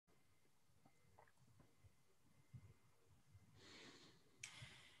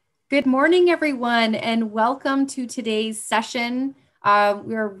Good morning, everyone, and welcome to today's session.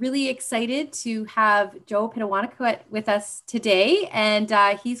 We're really excited to have Joe Pitawanakot with us today, and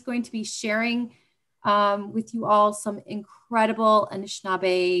he's going to be sharing with you all some incredible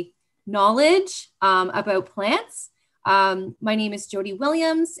Anishinaabe knowledge about plants. My name is Jody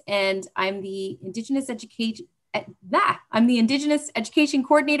Williams, and I'm the Indigenous Education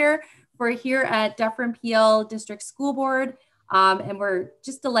Coordinator for here at Dufferin Peel District School Board. And we're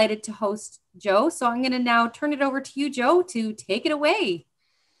just delighted to host Joe. So I'm going to now turn it over to you, Joe, to take it away.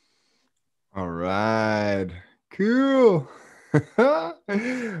 All right, cool.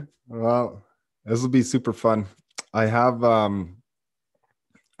 Well, this will be super fun. I have I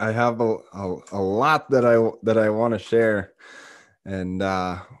have a lot that I want to share, and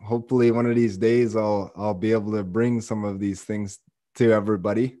hopefully one of these days I'll be able to bring some of these things to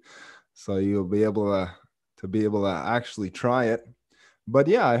everybody, so you'll be able to actually try it. But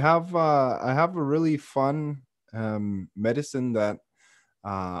yeah, I have a really fun medicine that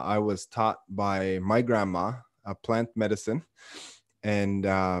I was taught by my grandma, a plant medicine, and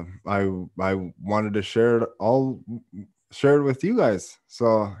I wanted to share it with you guys.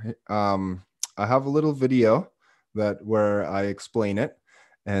 So I have a little video that where I explain it,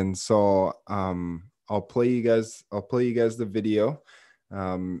 and so I'll play you guys the video.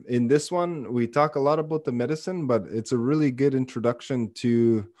 In this one, we talk a lot about the medicine, but it's a really good introduction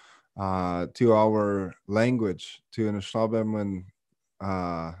to our language, to Anishinaabe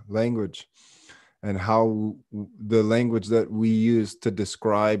language, and how the language that we use to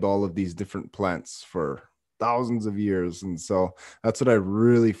describe all of these different plants for thousands of years. And so that's what I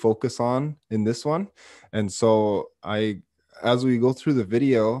really focus on in this one. And so as we go through the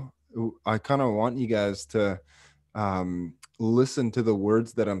video, I kind of want you guys to listen to the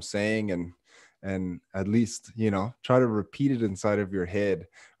words that I'm saying, and at least try to repeat it inside of your head,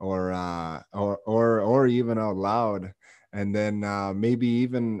 or even out loud. And then maybe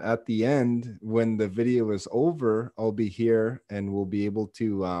even at the end, when the video is over, I'll be here and we'll be able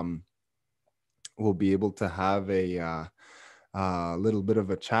to have a little bit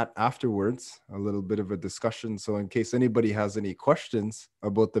of a chat afterwards, a little bit of a discussion. So in case anybody has any questions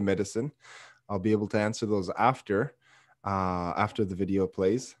about the medicine, I'll be able to answer those after the video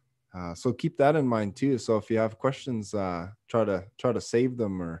plays. So keep that in mind too. So if you have questions, try to save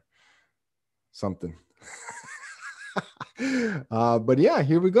them or something. But yeah,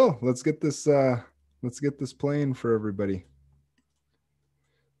 here we go. Let's get this playing for everybody.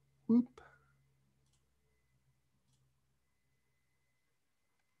 Whoop.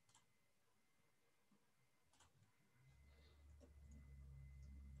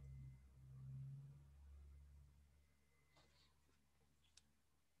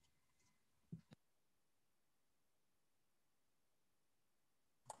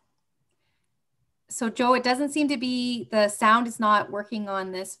 So Joe, it doesn't seem to be, the sound is not working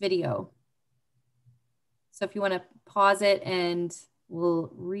on this video. So if you want to pause it and we'll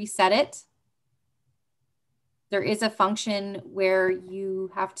reset it. There is a function where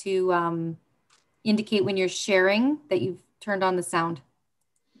you have to indicate when you're sharing that you've turned on the sound.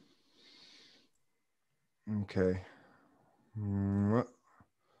 Okay.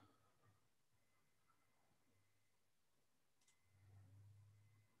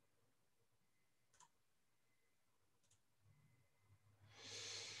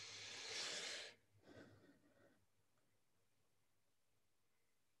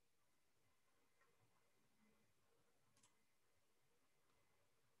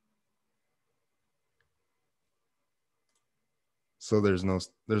 So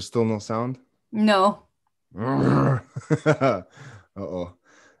there's still no sound? No. Uh-oh.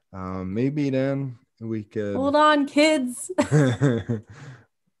 Maybe then we could Hold on, kids.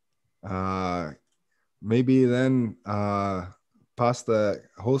 uh maybe then pass the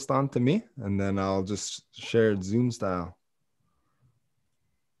host on to me, and then I'll just share it Zoom style.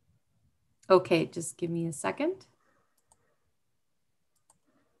 Okay, just give me a second.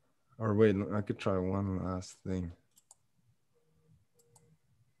 Or wait, I could try one last thing.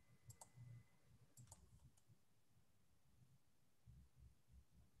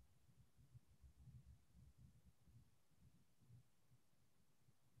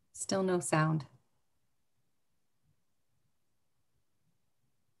 Still no sound.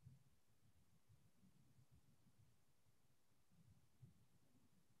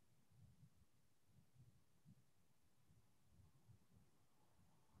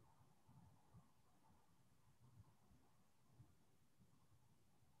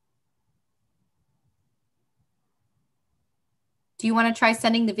 Do you want to try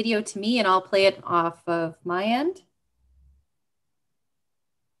sending the video to me and I'll play it off of my end?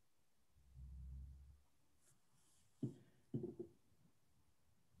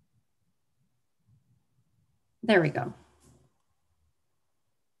 There we go.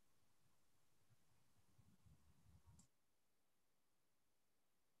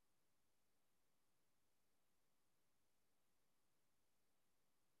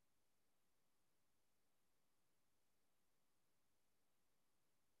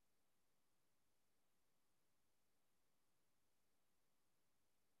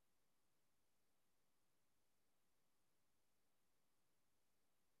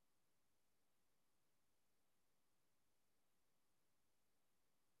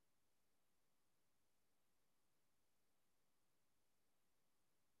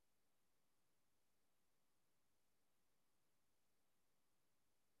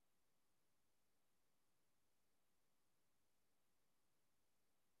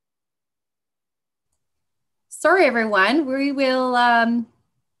 Sorry, everyone. We will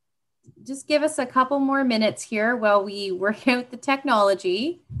just give us a couple more minutes here while we work out the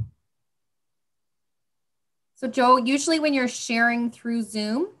technology. So Joe, usually when you're sharing through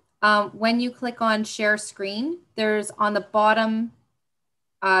Zoom, when you click on share screen, there's on the bottom,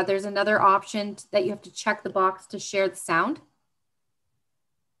 there's another option that you have to check the box to share the sound.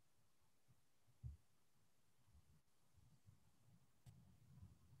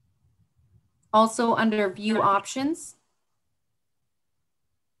 Also under view options.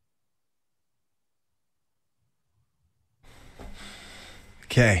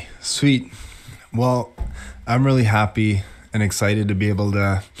 Okay, sweet. Well, I'm really happy and excited to be able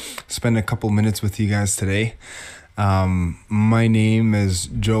to spend a couple minutes with you guys today. My name is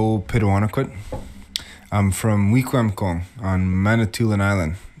Joe Pitawanakwit. I'm from Wikwemkong on Manitoulin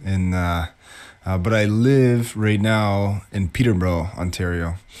Island, but I live right now in Peterborough,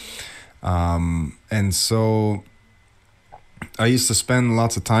 Ontario. And so I used to spend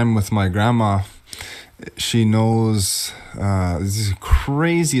lots of time with my grandma. She knows this is the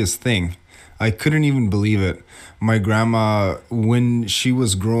craziest thing. I couldn't even believe it. My grandma, when she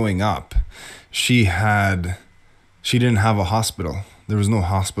was growing up, she didn't have a hospital. There was no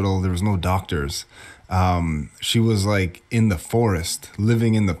hospital. There was no doctors. She was like in the forest,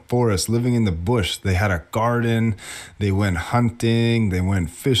 living in the bush. They had a garden. They went hunting. They went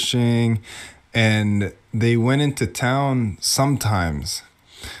fishing, and they went into town sometimes.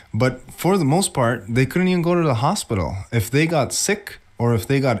 But for the most part, they couldn't even go to the hospital. If they got sick or if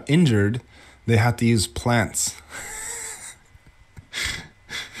they got injured, they had to use plants.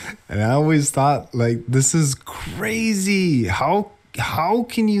 And I always thought, like, this is crazy. How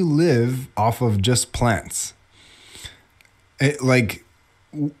can you live off of just plants? We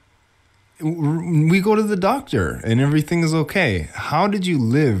go to the doctor and everything is okay. How did you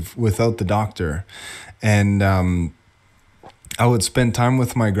live without the doctor? And I would spend time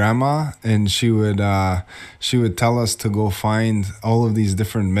with my grandma, and she would tell us to go find all of these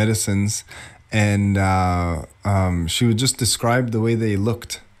different medicines, and she would just describe the way they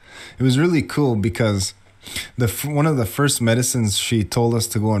looked. It was really cool because one of the first medicines she told us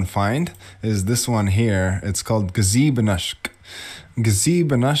to go and find is this one here. It's called Gazeebanashk.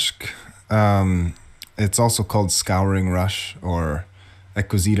 Gazeebanashk. It's also called scouring rush, or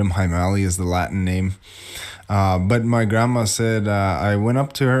Equisetum hymali is the Latin name. But my grandma said, I went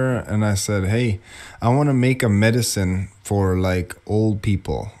up to her and I said, hey, I want to make a medicine for like old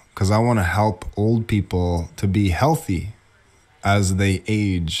people, because I want to help old people to be healthy as they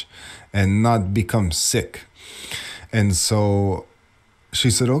age and not become sick. And so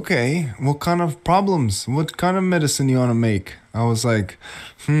she said, okay, what kind of medicine you want to make? I was like,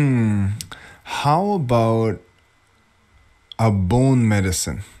 how about a bone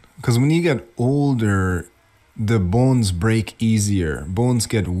medicine? Because when you get older, the bones break easier. Bones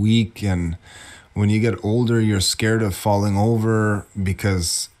get weak, and when you get older, you're scared of falling over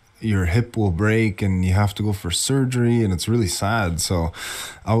because your hip will break and you have to go for surgery, and it's really sad. So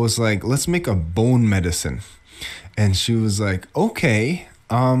I was like, let's make a bone medicine. And she was like, okay,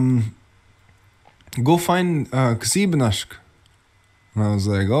 go find Gazeebanashk. And I was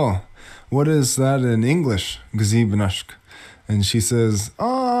like, oh, what is that in English, Gazeebanashk? And she says,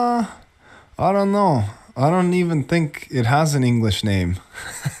 I don't know. I don't even think it has an English name.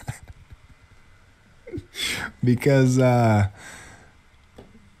 Because the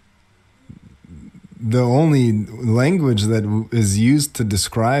only language that is used to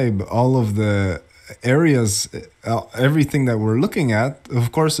describe all of the areas, everything that we're looking at,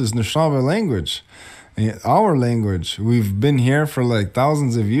 of course, is Anishinaabe language. Our language. We've been here for like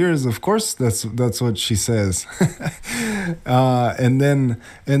thousands of years. Of course, that's what she says.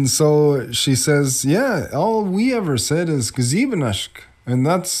 And so she says, yeah, all we ever said is Gazeebanashk. And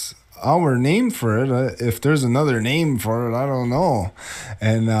that's our name for it. If there's another name for it, I don't know.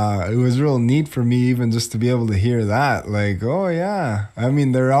 And it was real neat for me even just to be able to hear that. Like, oh yeah. I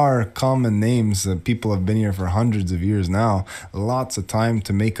mean, there are common names that people have been here for hundreds of years now. Lots of time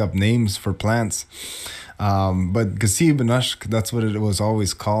to make up names for plants. But Gaakamish, that's what it was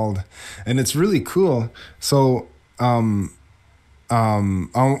always called. And it's really cool. So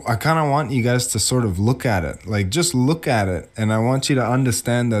I kind of want you guys to sort of look at it, like just look at it, and I want you to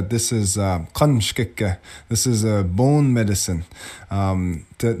understand that this is this is a bone medicine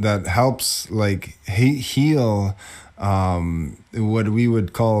that helps like heal what we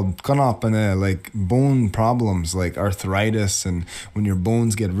would call like bone problems like arthritis and when your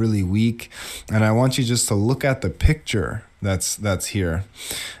bones get really weak. And I want you just to look at the picture that's here.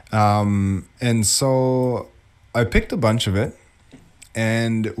 And so I picked a bunch of it.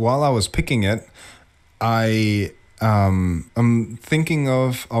 And while I was picking it, I'm thinking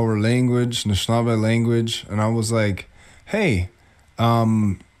of our language, Anishinaabe language, and I was like, hey,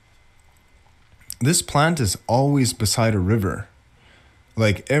 this plant is always beside a river.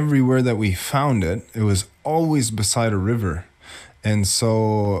 Like everywhere that we found it, it was always beside a river. And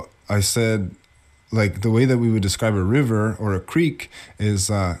so I said, like the way that we would describe a river or a creek is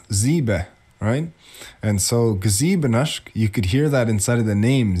zibe, right? And so Gaakamish, you could hear that inside of the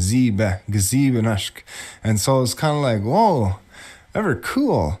name, Zibe, Gaakamish. And so it was kind of like, whoa, ever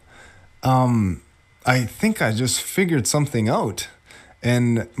cool. I think I just figured something out.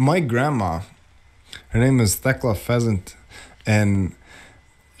 And my grandma, her name is Thekla Pheasant, and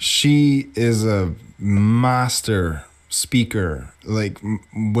she is a master speaker. Like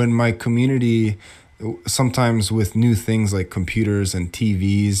when my community, sometimes with new things like computers and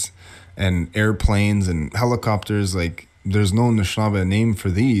TVs, and airplanes and helicopters, like there's no Anishinaabe name for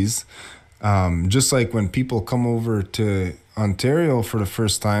these. Just like when people come over to Ontario for the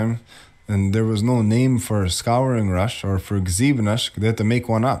first time and there was no name for scouring rush or for Gaakamish, they had to make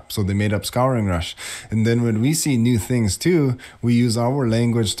one up. So they made up scouring rush. And then when we see new things too, we use our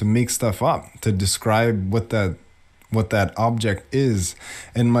language to make stuff up, to describe what that object is.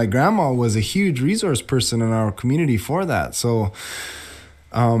 And my grandma was a huge resource person in our community for that. So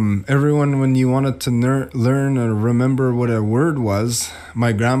everyone, when you wanted to learn or remember what a word was,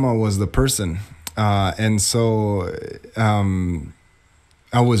 my grandma was the person. And so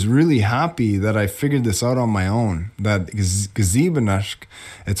I was really happy that I figured this out on my own, that Gaakamish,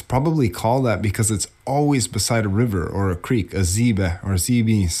 it's probably called that because it's always beside a river or a creek, a zibe or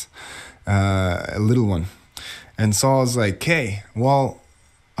zibis, a little one. And so I was like, okay, well,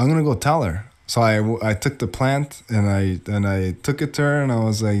 I'm going to go tell her. So I took the plant and I took it to her and I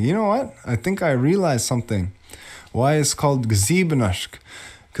was like, you know what? I think I realized something. Why it's called Gaakamish?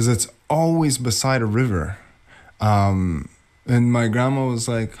 Because it's always beside a river. And my grandma was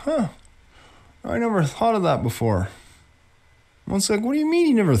like, huh, I never thought of that before. I was like, what do you mean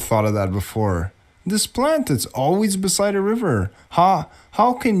you never thought of that before? This plant, it's always beside a river. How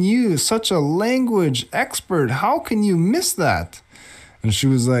can you, such a language expert, how can you miss that? And she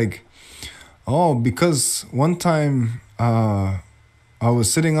was like, oh, because one time I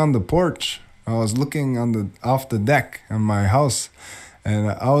was sitting on the porch. I was looking off the deck on my house,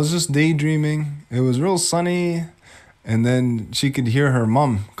 and I was just daydreaming. It was real sunny, and then she could hear her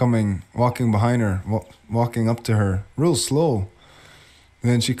mom walking behind her, walking up to her real slow.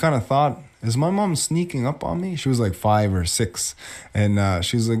 And then she kind of thought, is my mom sneaking up on me? She was like 5 or 6. And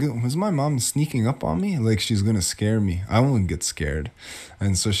she was like, is my mom sneaking up on me? Like she's going to scare me. I won't get scared.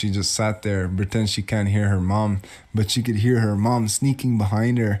 And so she just sat there, pretend she can't hear her mom, but she could hear her mom sneaking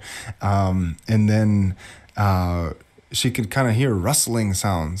behind her. And then she could kind of hear rustling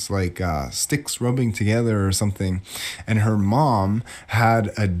sounds like sticks rubbing together or something. And her mom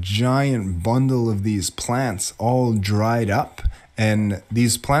had a giant bundle of these plants all dried up. And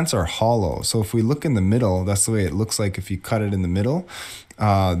these plants are hollow. So if we look in the middle, that's the way it looks like if you cut it in the middle.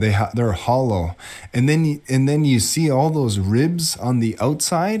 They're hollow. And then you see all those ribs on the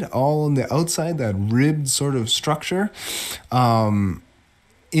outside, that ribbed sort of structure.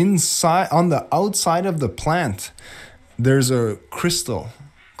 Inside, on the outside of the plant, there's a crystal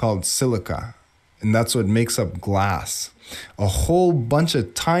called silica. And that's what makes up glass. A whole bunch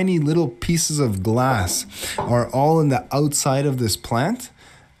of tiny little pieces of glass are all in the outside of this plant,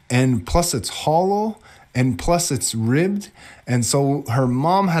 and plus it's hollow, and plus it's ribbed, And so her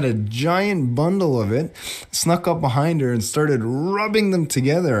mom had a giant bundle of it, snuck up behind her and started rubbing them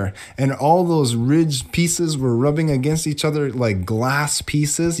together. And all those ridged pieces were rubbing against each other like glass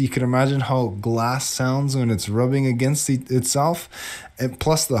pieces. You can imagine how glass sounds when it's rubbing against itself. And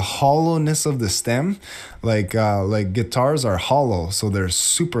plus the hollowness of the stem, like guitars are hollow, so they're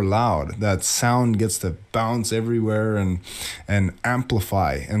super loud. That sound gets to bounce everywhere and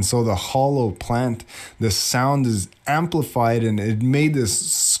amplify. And so the hollow plant, the sound is amplified, and it made this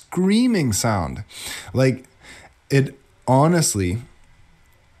screaming sound. Like, it honestly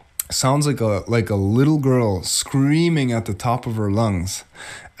sounds like a little girl screaming at the top of her lungs.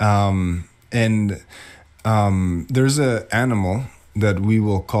 There's an animal that we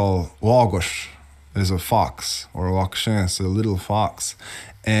will call wagosh, is a fox, or wakshin is a little fox.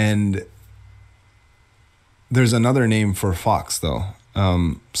 And there's another name for fox though.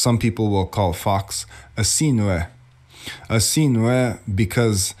 Some people will call fox a sinue. A sinue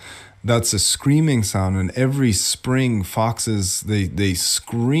because that's a screaming sound, and every spring foxes they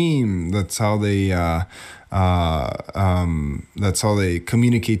scream. That's how they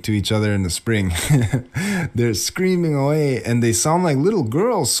communicate to each other in the spring. They're screaming away, and they sound like little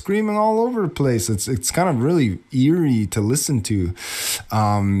girls screaming all over the place. It's kind of really eerie to listen to,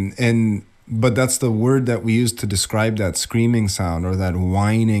 but that's the word that we use to describe that screaming sound or that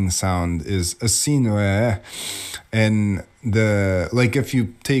whining sound is a sinue. And if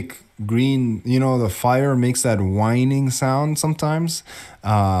you take green, the fire makes that whining sound sometimes.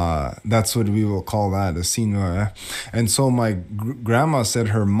 That's what we will call that, a sinue. And so my grandma said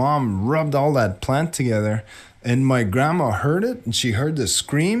her mom rubbed all that plant together, and my grandma heard it, and she heard the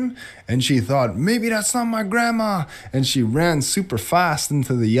scream, and she thought, maybe that's not my grandma. And she ran super fast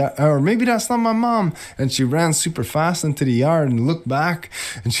into the yard, or maybe that's not my mom. And she ran super fast into the yard and looked back,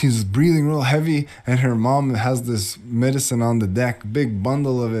 and she's breathing real heavy. And her mom has this medicine on the deck, big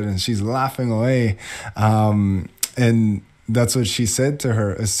bundle of it, and she's laughing away. And that's what she said to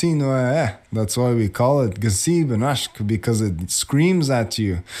her. That's why we call it Gaakamish, because it screams at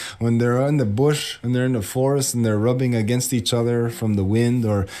you. When they're in the bush and they're in the forest and they're rubbing against each other from the wind,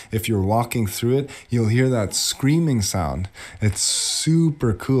 or if you're walking through it, you'll hear that screaming sound. It's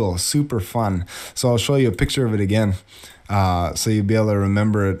super cool, super fun. So I'll show you a picture of it again, so you'll be able to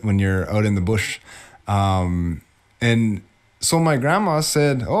remember it when you're out in the bush. And so my grandma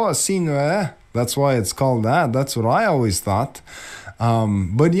said, oh, sinue. That's why it's called that. That's what I always thought.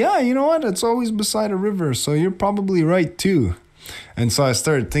 But yeah, you know what? It's always beside a river, so you're probably right too. And so I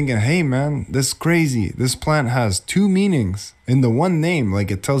started thinking, hey man, this is crazy. This plant has two meanings in the one name.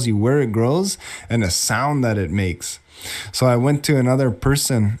 Like, it tells you where it grows and a sound that it makes. So I went to another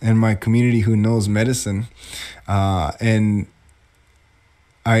person in my community who knows medicine, and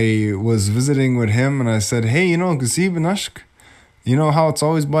I was visiting with him, and I said, hey, Gaakamish, you know how it's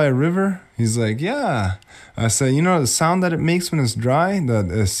always by a river? He's like, yeah. I said, the sound that it makes when it's dry? That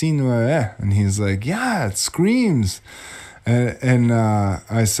sinue. And he's like, yeah, it screams. And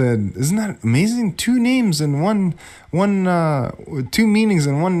I said, isn't that amazing? Two names in two meanings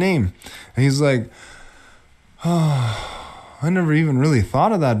in one name. And he's like, oh, I never even really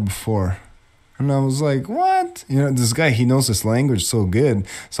thought of that before. And I was like, what? This guy, he knows this language so good.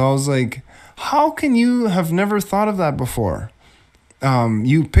 So I was like, how can you have never thought of that before?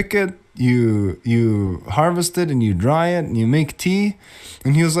 You pick it, you harvest it, and you dry it, and you make tea.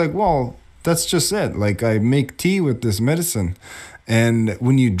 And he was like, well, that's just it. Like, I make tea with this medicine. And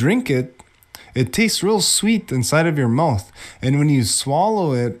when you drink it, it tastes real sweet inside of your mouth. And when you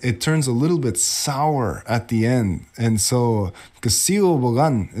swallow it, it turns a little bit sour at the end. And so, kasio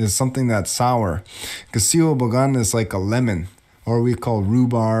bogan is something that's sour. Kasio bogan is like a lemon, or we call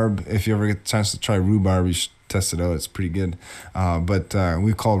rhubarb. If you ever get a chance to try rhubarb, you should test it out. It's pretty good. But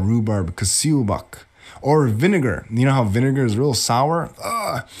we call rhubarb kasiubak. Or vinegar. You know how vinegar is real sour?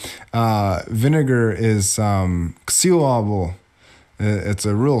 Vinegar is kasiuabo. It's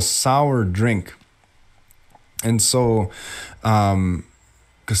a real sour drink. And so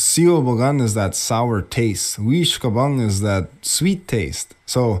kasiubogan is that sour taste. Wishkabang is that sweet taste.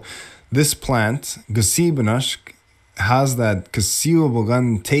 So this plant, Gaakamish, has that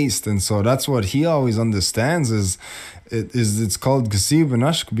kasiubogan taste, and so that's what he always understands it's called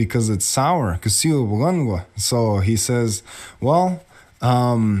Gaakamish because it's sour, kasiubogan. So he says, well,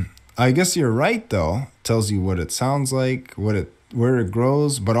 I guess you're right though. Tells you what it sounds like, where it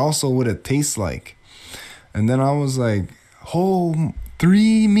grows, but also what it tastes like. And then I was like,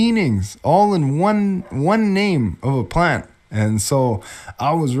 three meanings all in one name of a plant. And so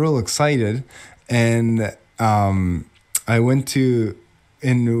I was real excited, and I went to,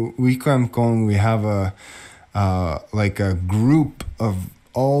 in Wikamkong, we have like a group of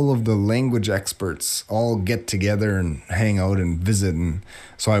all of the language experts all get together and hang out and visit. And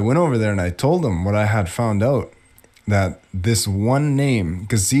so I went over there and I told them what I had found out, that this one name,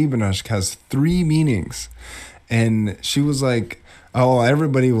 Gaakamish, has 3 meanings. And she was like, oh,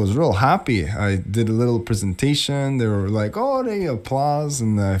 everybody was real happy. I did a little presentation. They were like, oh, they applause.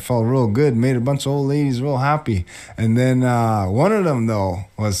 And I felt real good. Made a bunch of old ladies real happy. And then one of them, though,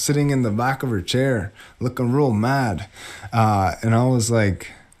 was sitting in the back of her chair looking real mad. And I was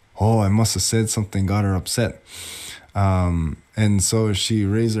like, oh, I must have said something, got her upset. And so she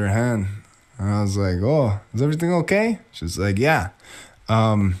raised her hand. And I was like, oh, is everything okay? She's like, yeah.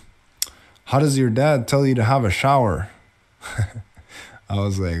 How does your dad tell you to have a shower? I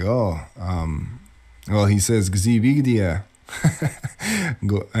was like, oh, well, he says, gzibigdia.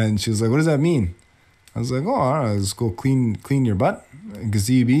 And she was like, what does that mean? I was like, oh, all right, let's go clean your butt.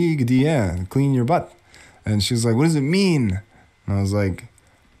 Gzibigdia, clean your butt. And she was like, what does it mean? And I was like,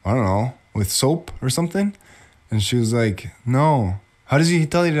 I don't know, with soap or something? And she was like, no. How does he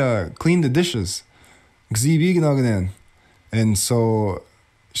tell you to clean the dishes? Gzibigdia. And so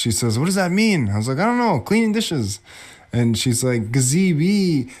she says, what does that mean? I was like, I don't know, cleaning dishes. And she's like,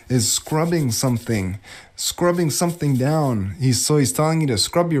 Gazibi is scrubbing something down. He's telling you to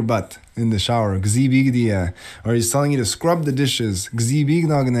scrub your butt in the shower, Gzibigdia. Or he's telling you to scrub the dishes,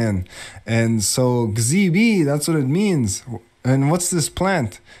 Gzibignagan. And so Gzibi, that's what it means. And what's this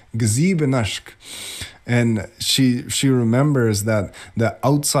plant? Gzibanashk. And she remembers that the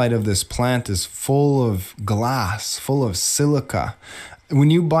outside of this plant is full of glass, full of silica. When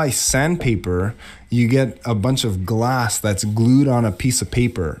you buy sandpaper, you get a bunch of glass that's glued on a piece of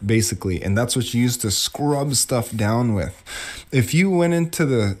paper, basically, and that's what you use to scrub stuff down with. If you went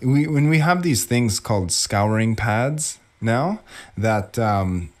into when we have these things called scouring pads now that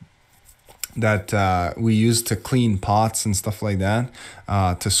we use to clean pots and stuff like that,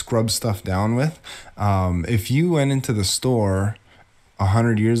 to scrub stuff down with. If you went into the store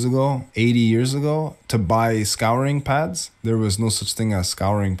 100 years ago, 80 years ago, to buy scouring pads, there was no such thing as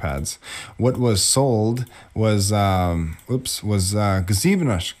scouring pads. What was sold was gazibanash,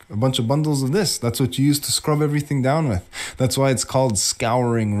 a bunch of bundles of this. That's what you use to scrub everything down with. That's why it's called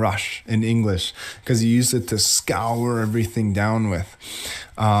scouring rush in English, because you use it to scour everything down with.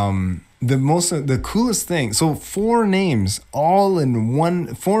 The coolest thing, so 4 names, all in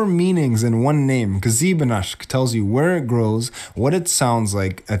one, 4 meanings in one name. Gazibanash tells you where it grows, what it sounds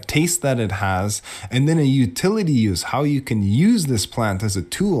like, a taste that it has, and then a utility use, how you can use this plant as a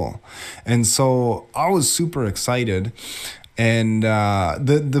tool. And so I was super excited. And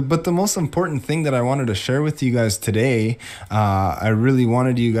but the most important thing that I wanted to share with you guys today, I really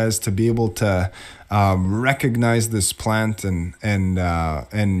wanted you guys to be able to recognize this plant and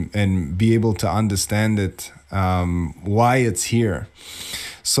be able to understand it, why it's here.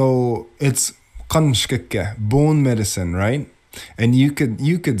 So it's bone medicine, right? And you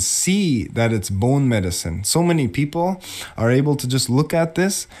could see that it's bone medicine. So many people are able to just look at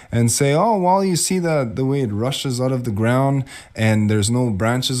this and say, oh, well, you see the way it rushes out of the ground and there's no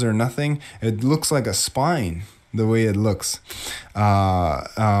branches or nothing. It looks like a spine, the way it looks.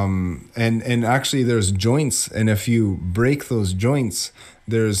 And actually there's joints. And if you break those joints,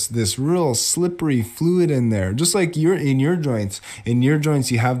 there's this real slippery fluid in there, just like in your joints. In your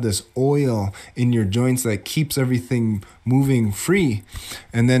joints, you have this oil in your joints that keeps everything moving free.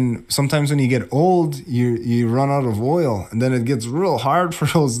 And then sometimes when you get old, you run out of oil, and then it gets real hard for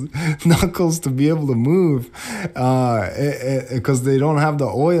those knuckles to be able to move, because they don't have the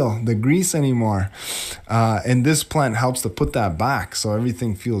oil, the grease anymore. And this plant helps to put that back, so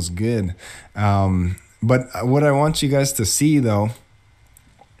everything feels good. But what I want you guys to see, though,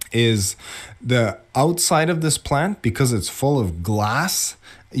 is the outside of this plant, because it's full of glass.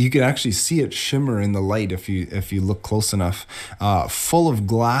 You can actually see it shimmer in the light if you look close enough. Full of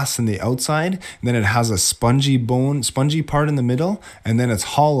glass in the outside, then it has a spongy part in the middle, and then it's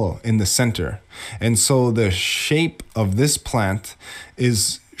hollow in the center. And so the shape of this plant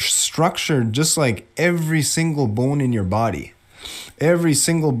is structured just like every single bone in your body. Every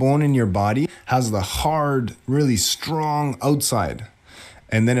single bone in your body has the hard, really strong outside.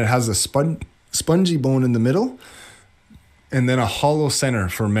 And then it has a spongy bone in the middle, and then a hollow center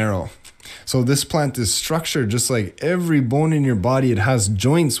for marrow. So this plant is structured just like every bone in your body. It has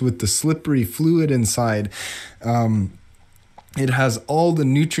joints with the slippery fluid inside. It has all the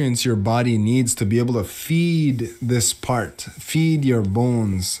nutrients your body needs to be able to feed this part, feed your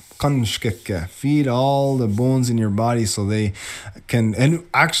bones, feed all the bones in your body so they can. And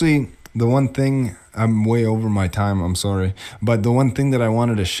actually, the one thing, I'm way over my time, I'm sorry, but the one thing that I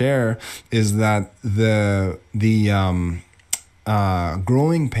wanted to share is that the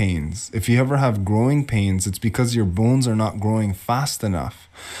growing pains, if you ever have growing pains, it's because your bones are not growing fast enough.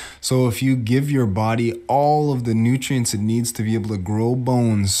 So if you give your body all of the nutrients it needs to be able to grow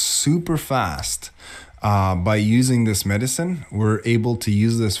bones super fast, by using this medicine, we're able to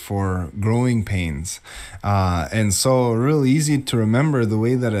use this for growing pains. And so real easy to remember the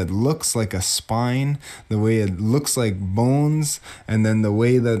way that it looks like a spine, the way it looks like bones, and then the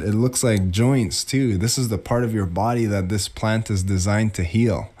way that it looks like joints too. This is the part of your body that this plant is designed to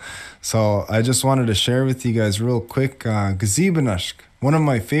heal. So I just wanted to share with you guys real quick, Gazeebanashk, one of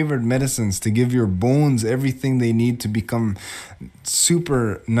my favorite medicines to give your bones everything they need to become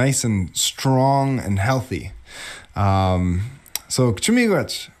super nice and strong and healthy. So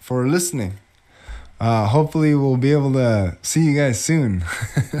Kchumigwach for listening. Hopefully we'll be able to see you guys soon.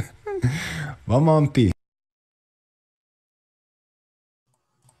 Vamampi.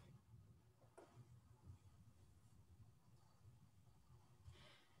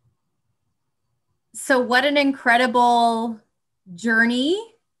 So what an incredible journey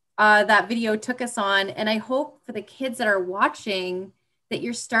that video took us on. And I hope for the kids that are watching that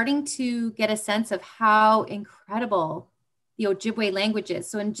you're starting to get a sense of how incredible the Ojibwe language is.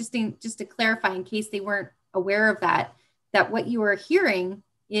 So just to clarify, in case they weren't aware of that, that what you are hearing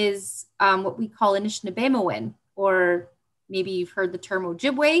is what we call Anishinaabe, or maybe you've heard the term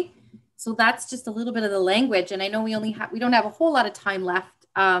Ojibwe. So that's just a little bit of the language. And I know we don't have a whole lot of time left,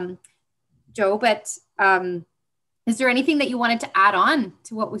 Joe, but is there anything that you wanted to add on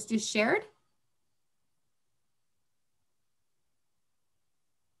to what was just shared?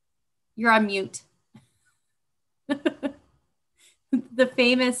 You're on mute. The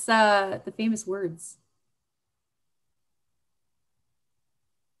famous words.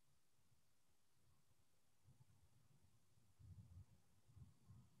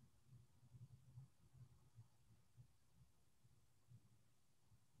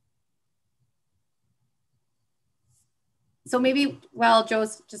 So maybe while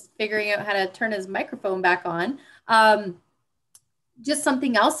Joe's just figuring out how to turn his microphone back on, just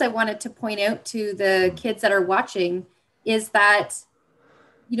something else I wanted to point out to the kids that are watching is that,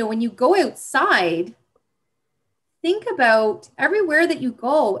 when you go outside, think about everywhere that you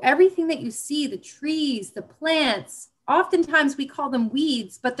go, everything that you see, the trees, the plants. Oftentimes we call them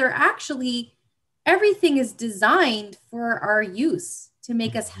weeds, but they're actually, everything is designed for our use to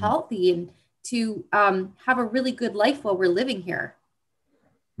make us healthy and to have a really good life while we're living here.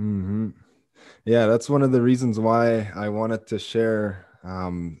 Mm-hmm. Yeah, that's one of the reasons why I wanted to share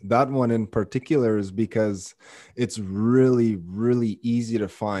that one in particular, is because it's really, really easy to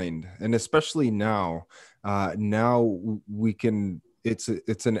find. And especially now, we can, it's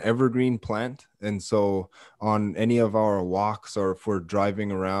an evergreen plant. And so on any of our walks, or if we're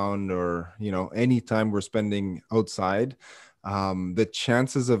driving around, or, anytime we're spending outside, the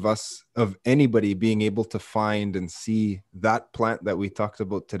chances of anybody being able to find and see that plant that we talked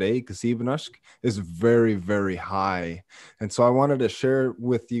about today, Kasibanashk, is very, very high. And so I wanted to share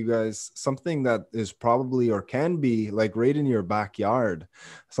with you guys something that is probably, or can be, like right in your backyard,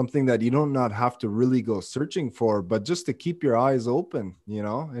 something that you don't not have to really go searching for, but just to keep your eyes open,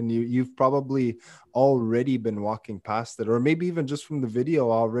 and you've probably already been walking past it, or maybe even just from the video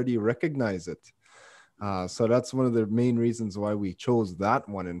already recognize it. So that's one of the main reasons why we chose that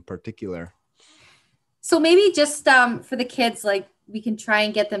one in particular. So maybe just for the kids, like, we can try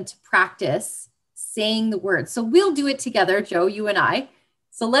and get them to practice saying the words. So we'll do it together, Joe, you and I.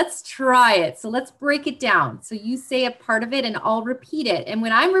 So let's try it. So let's break it down. So you say a part of it and I'll repeat it. And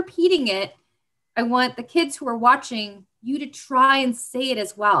when I'm repeating it, I want the kids who are watching you to try and say it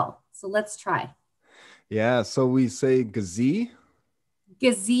as well. So let's try. Yeah. So we say gazee.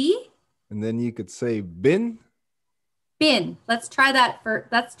 Gazee. And then you could say bin. Bin. Let's try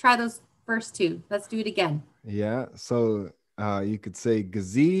those first two. Let's do it again. Yeah. So you could say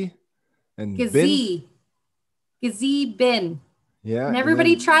gazee and Gazee. bin. Gazee bin. Yeah. Can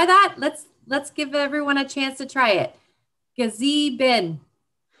everybody try that? Let's give everyone a chance to try it. Gazee bin.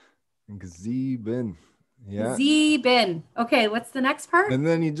 Gazee bin. Yeah. Gazee bin. Okay, what's the next part? And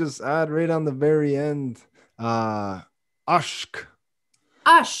then you just add right on the very end, ushk.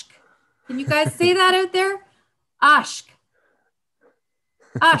 Ushk. Can you guys say that out there? Ushk.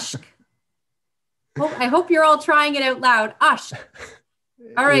 Ushk. I hope you're all trying it out loud. Ushk.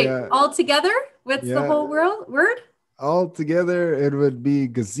 All right, yeah. All together? What's the whole word? All together, it would be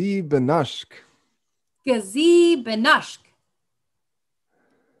Gazeebanashk. Gazeebanashk.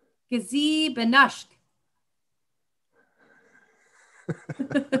 Gazeebanashk.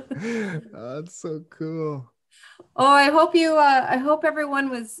 That's so cool. Oh, I hope everyone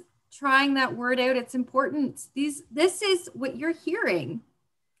was trying that word out. It's important. This is what you're hearing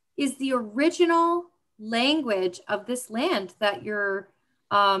is the original language of this land that you're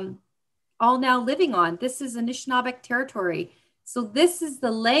um, all now living on. This is Anishinaabe territory. So this is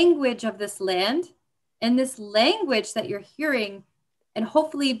the language of this land, and this language that you're hearing, and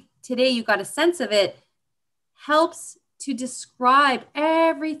hopefully today you got a sense of it, helps to describe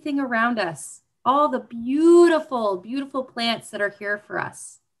everything around us, all the beautiful, beautiful plants that are here for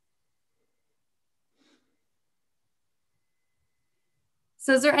us.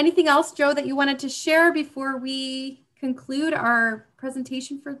 So is there anything else, Joe, that you wanted to share before we conclude our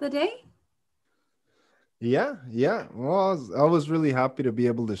presentation for the day? Yeah, yeah. Well, I was really happy to be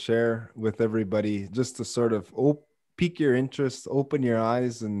able to share with everybody, just to sort of pique your interest, open your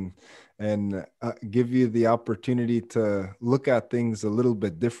eyes, and give you the opportunity to look at things a little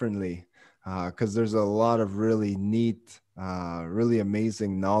bit differently. Because there's a lot of really neat, really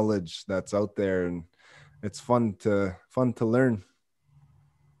amazing knowledge that's out there, and it's fun to learn.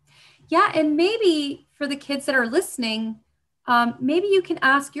 Yeah, and maybe for the kids that are listening, maybe you can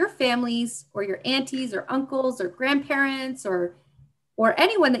ask your families or your aunties or uncles or grandparents or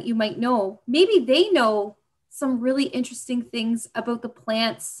anyone that you might know. Maybe they know some really interesting things about the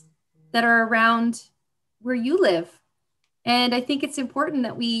plants that are around where you live. And I think it's important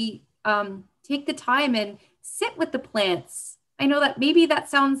that we take the time and sit with the plants. I know that maybe that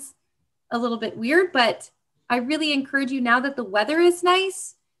sounds a little bit weird, but I really encourage you now that the weather is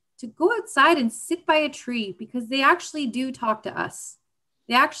nice to go outside and sit by a tree because they actually do talk to us.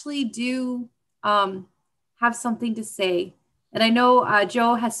 They actually do have something to say. And I know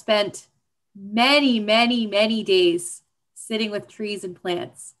Joe has spent many, many, many days sitting with trees and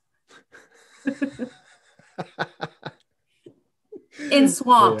plants in Yeah,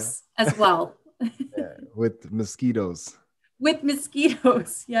 swamps as well. yeah, with mosquitoes. With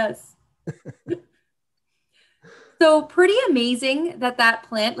mosquitoes, yes. So pretty amazing that that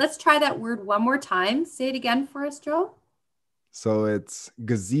plant, let's try that word one more time. Say it again for us, Joe. So it's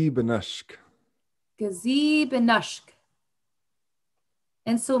gazebo-nushk. Gazebenushk.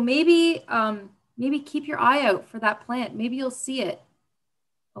 And so maybe keep your eye out for that plant. Maybe you'll see it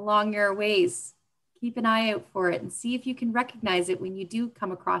along your ways. Keep an eye out for it and see if you can recognize it when you do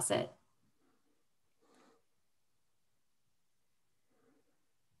come across it.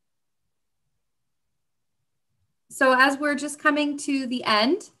 So as we're just coming to the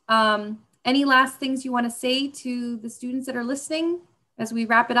end, any last things you want to say to the students that are listening as we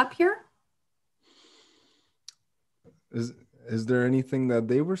wrap it up here? Is is there anything that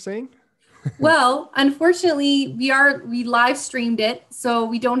they were saying? Well, unfortunately, we live streamed it, so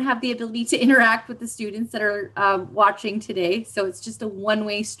we don't have the ability to interact with the students that are watching today. So it's just a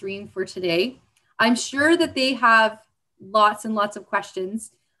one-way stream for today. I'm sure that they have lots and lots of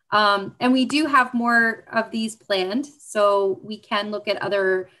questions, and we do have more of these planned. So we can look at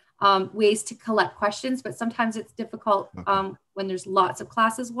other ways to collect questions, but sometimes it's difficult Okay. when there's lots of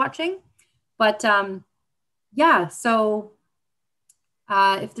classes watching. But yeah, so.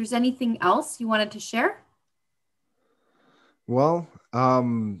 If there's anything else you wanted to share. Well,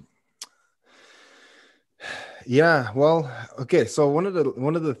 yeah, well, okay. So one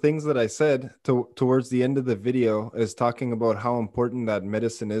of the things that I said towards the end of the video is talking about how important that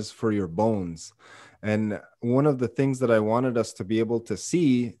medicine is for your bones. And one of the things that I wanted us to be able to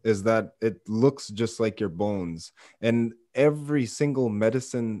see is that it looks just like your bones. And every single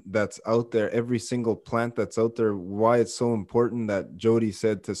medicine that's out there, every single plant that's out there, why it's so important that Jody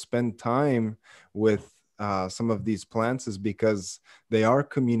said to spend time with some of these plants is because they are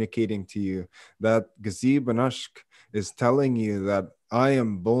communicating to you. That Gazeeb is telling you that I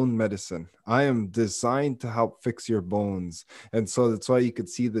am bone medicine. I am designed to help fix your bones. And so that's why you could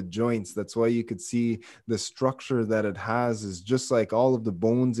see the joints. That's why you could see the structure that it has is just like all of the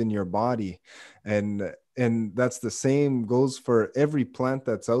bones in your body. And that's the same goes for every plant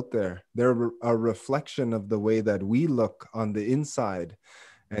that's out there. They're a reflection of the way that we look on the inside.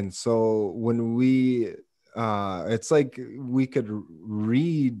 And so when we it's like we could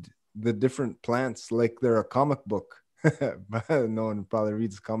read the different plants like they're a comic book. No one probably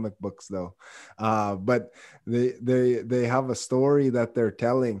reads comic books though, but they have a story that they're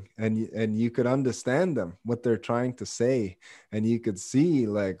telling, and you could understand them, what they're trying to say, and you could see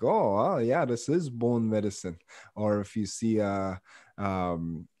like, oh, well, yeah, this is bone medicine. Or if you see I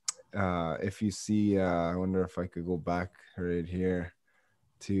wonder if I could go back right here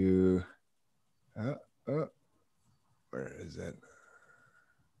to uh, uh, where is it?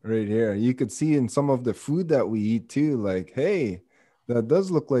 Right here. You could see in some of the food that we eat too, like, hey, That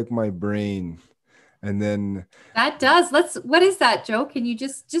does look like my brain. And then That does. What is that, Joe? Can you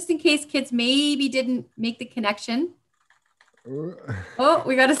just in case kids maybe didn't make the connection? Oh,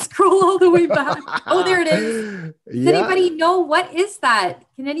 we got to scroll all the way back. Oh, there it is. Does yeah, anybody know what is that?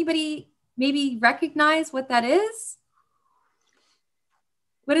 Can anybody maybe recognize what that is?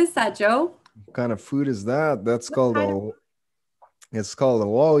 What is that, Joe? what kind of food is that? That's What called kind of, it's called a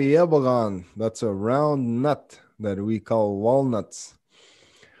walyabagan. That's a round nut that we call walnuts.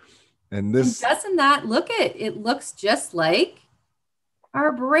 And and this, doesn't that look it? It looks just like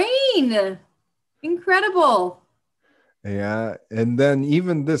our brain. Incredible. yeah, and then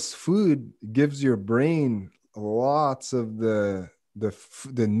even this food gives your brain lots of the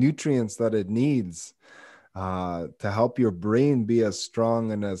nutrients that it needs to help your brain be as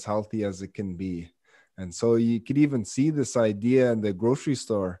strong and as healthy as it can be. And so you could even see this idea in the grocery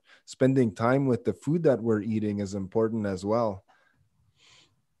store. Spending time with the food that we're eating is important as well.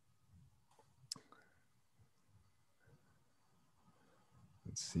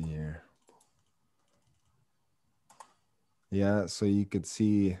 Let's see here. Yeah, so you could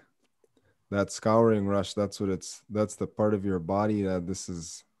see that scouring rush. That's the part of your body that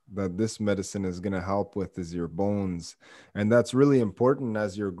this medicine is going to help with is your bones. And that's really important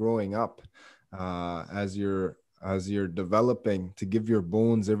as you're growing up, as you're developing, to give your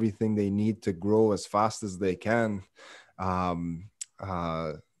bones everything they need to grow as fast as they can. um,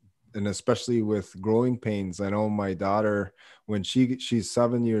 uh, and especially with growing pains. I know my daughter, when she's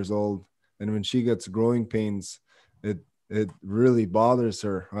 7 years old, and when she gets growing pains, it it really bothers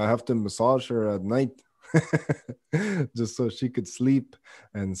her. I have to massage her at night just so she could sleep.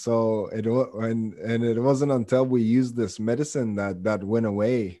 And so and it wasn't until we used this medicine that went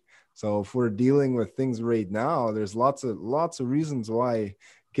away. So if we're dealing with things right now, there's lots of reasons why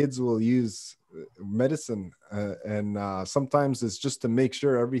kids will use medicine, and sometimes it's just to make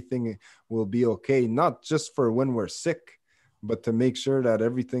sure everything will be okay, not just for when we're sick, but to make sure that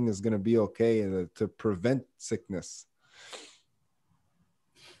everything is going to be okay, and to prevent sickness.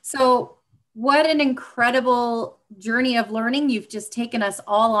 So, what an incredible journey of learning you've just taken us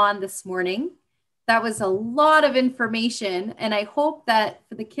all on this morning. That was a lot of information, and I hope that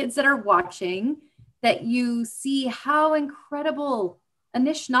for the kids that are watching, that you see how incredible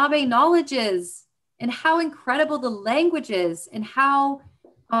Anishinaabe knowledge is, and how incredible the language is, and how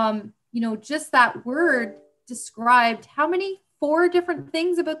just that word described how many 4 different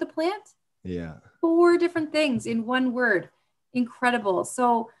things about the plant. Yeah. 4 different things in one word. Incredible.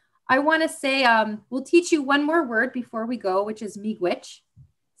 So I want to say we'll teach you one more word before we go, which is miigwech.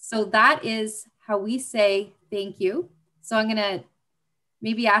 So that is how we say thank you. So I'm going to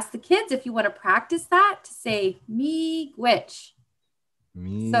maybe ask the kids if you want to practice that, to say miigwech.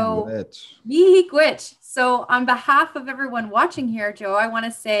 So Miigwech. miigwech. So on behalf of everyone watching here, Joe, I want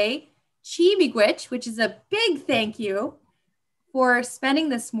to say chi miigwech, which is a big thank you for spending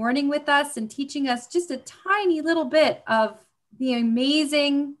this morning with us and teaching us just a tiny little bit of the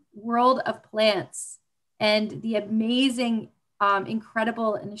amazing world of plants and the amazing,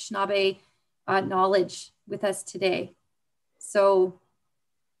 incredible Anishinaabe knowledge with us today. So,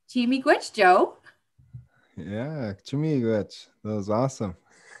 chi miigwech, Joe. Yeah, miigwech. That was awesome.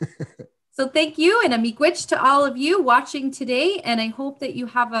 So thank you, and a miigwech to all of you watching today. And I hope that you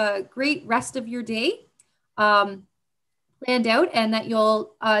have a great rest of your day planned out, and that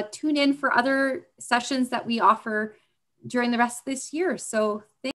you'll tune in for other sessions that we offer during the rest of this year. So thank